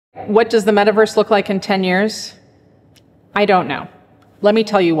What does the metaverse look like in 10 years? I don't know. Let me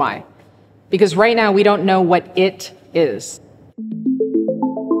tell you why. Because right now we don't know what it is.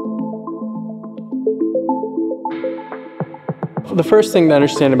 The first thing to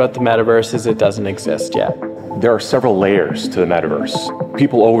understand about the metaverse is it doesn't exist yet. There are several layers to the metaverse.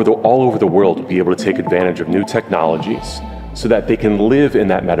 People all over the world will be able to take advantage of new technologies so that they can live in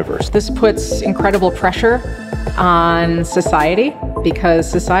that metaverse. This puts incredible pressure on society because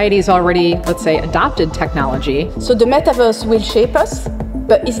society's already, let's say, adopted technology. So the metaverse will shape us,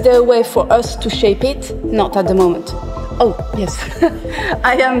 but is there a way for us to shape it? Not at the moment. Oh, yes.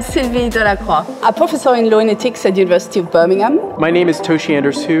 I am Sylvie Delacroix, a professor in law and ethics at the University of Birmingham. My name is Toshi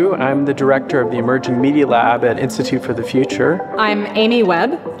Anders Hu. I'm the director of the Emerging Media Lab at Institute for the Future. I'm Amy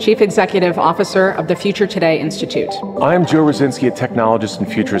Webb, Chief Executive Officer of the Future Today Institute. I'm Joe Rosinski, a technologist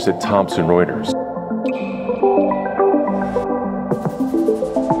and futurist at Thomson Reuters.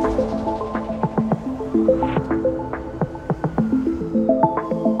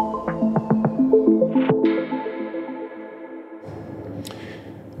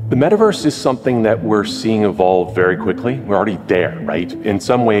 The metaverse is something that we're seeing evolve very quickly. We're already there, right? In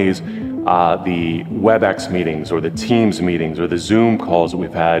some ways, the WebEx meetings or the Teams meetings or the Zoom calls that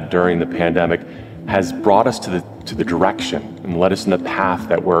we've had during the pandemic has brought us to the direction and led us in the path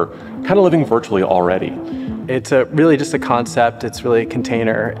that we're kind of living virtually already. It's really just a concept, it's really a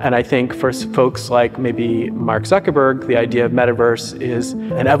container. And I think for folks like maybe Mark Zuckerberg, the idea of metaverse is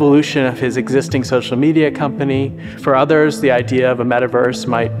an evolution of his existing social media company. For others, the idea of a metaverse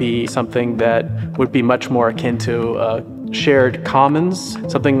might be something that would be much more akin to shared commons,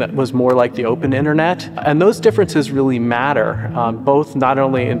 something that was more like the open internet. And those differences really matter, both not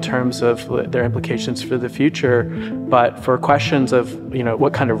only in terms of their implications for the future, but for questions of,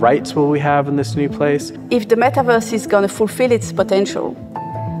 what kind of rights will we have in this new place? If the metaverse is going to fulfill its potential,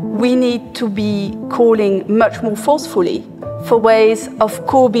 we need to be calling much more forcefully for ways of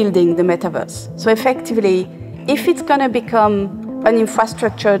co-building the metaverse. So effectively, if it's going to become an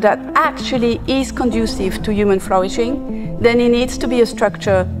infrastructure that actually is conducive to human flourishing, then it needs to be a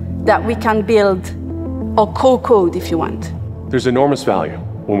structure that we can build or co-code, if you want. There's enormous value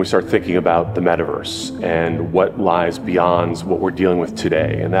when we start thinking about the metaverse and what lies beyond what we're dealing with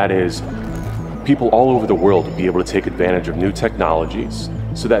today. And that is people all over the world will be able to take advantage of new technologies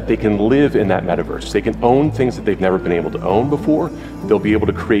so that they can live in that metaverse. They can own things that they've never been able to own before. They'll be able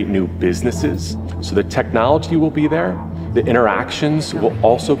to create new businesses. So the technology will be there. The interactions will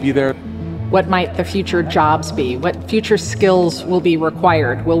also be there. What might the future jobs be? What future skills will be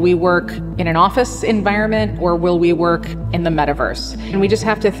required? Will we work in an office environment or will we work in the metaverse? And we just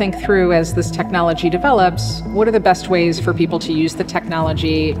have to think through, as this technology develops, what are the best ways for people to use the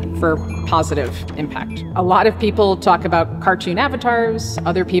technology for positive impact? A lot of people talk about cartoon avatars.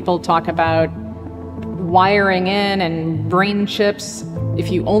 Other people talk about wiring in and brain chips.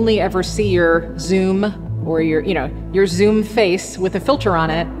 If you only ever see your Zoom or your Zoom face with a filter on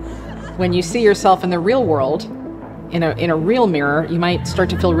it, when you see yourself in the real world, in a real mirror, you might start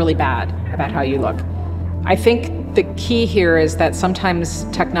to feel really bad about how you look. I think the key here is that sometimes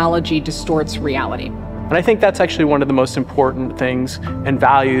technology distorts reality. And I think that's actually one of the most important things and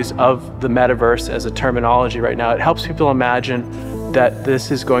values of the metaverse as a terminology right now. It helps people imagine that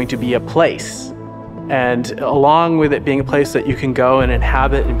this is going to be a place. And along with it being a place that you can go and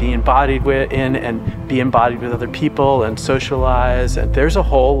inhabit and be embodied in and be embodied with other people and socialize. And there's a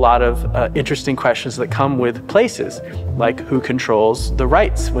whole lot of interesting questions that come with places, like who controls the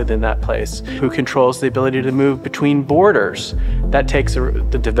rights within that place? Who controls the ability to move between borders? That takes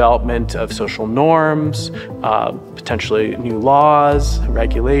the development of social norms, potentially new laws,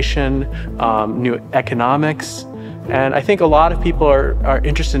 regulation, new economics. And I think a lot of people are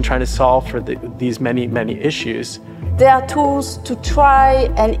interested in trying to solve for these many, many issues. There are tools to try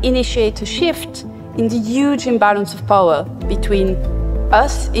and initiate a shift in the huge imbalance of power between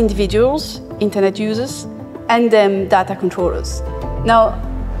us, individuals, internet users, and them, data controllers. Now,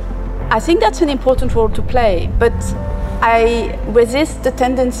 I think that's an important role to play, but I resist the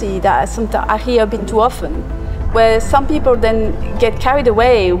tendency that sometimes I hear a bit too often, where some people then get carried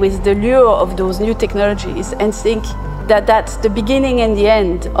away with the lure of those new technologies and think that that's the beginning and the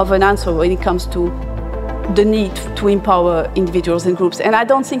end of an answer when it comes to the need to empower individuals and groups. And I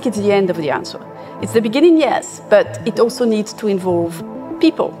don't think it's the end of the answer. It's the beginning, yes, but it also needs to involve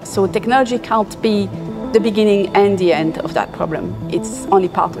people. So technology can't be the beginning and the end of that problem. It's only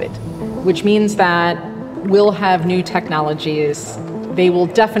part of it. Which means that we'll have new technologies. They will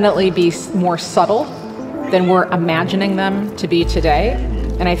definitely be more subtle than we're imagining them to be today.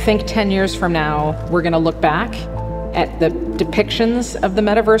 And I think 10 years from now, we're going to look back at the depictions of the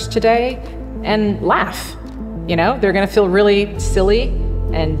metaverse today and laugh. You know, they're going to feel really silly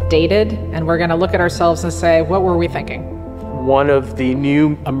and dated, and we're going to look at ourselves and say, what were we thinking? One of the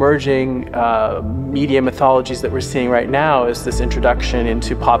new emerging media mythologies that we're seeing right now is this introduction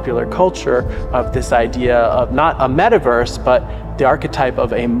into popular culture of this idea of not a metaverse, but the archetype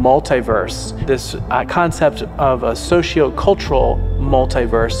of a multiverse, this concept of a socio-cultural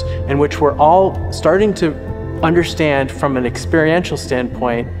multiverse in which we're all starting to understand from an experiential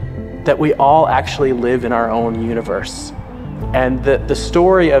standpoint that we all actually live in our own universe. And the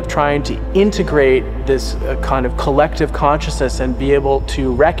story of trying to integrate this kind of collective consciousness and be able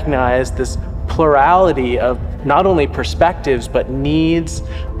to recognize this plurality of not only perspectives but needs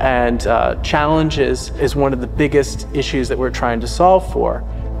and challenges is one of the biggest issues that we're trying to solve for.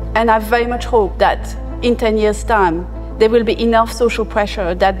 And I very much hope that in 10 years' time, there will be enough social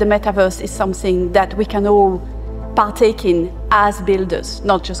pressure that the metaverse is something that we can all partake in as builders,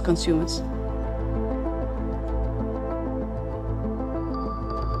 not just consumers.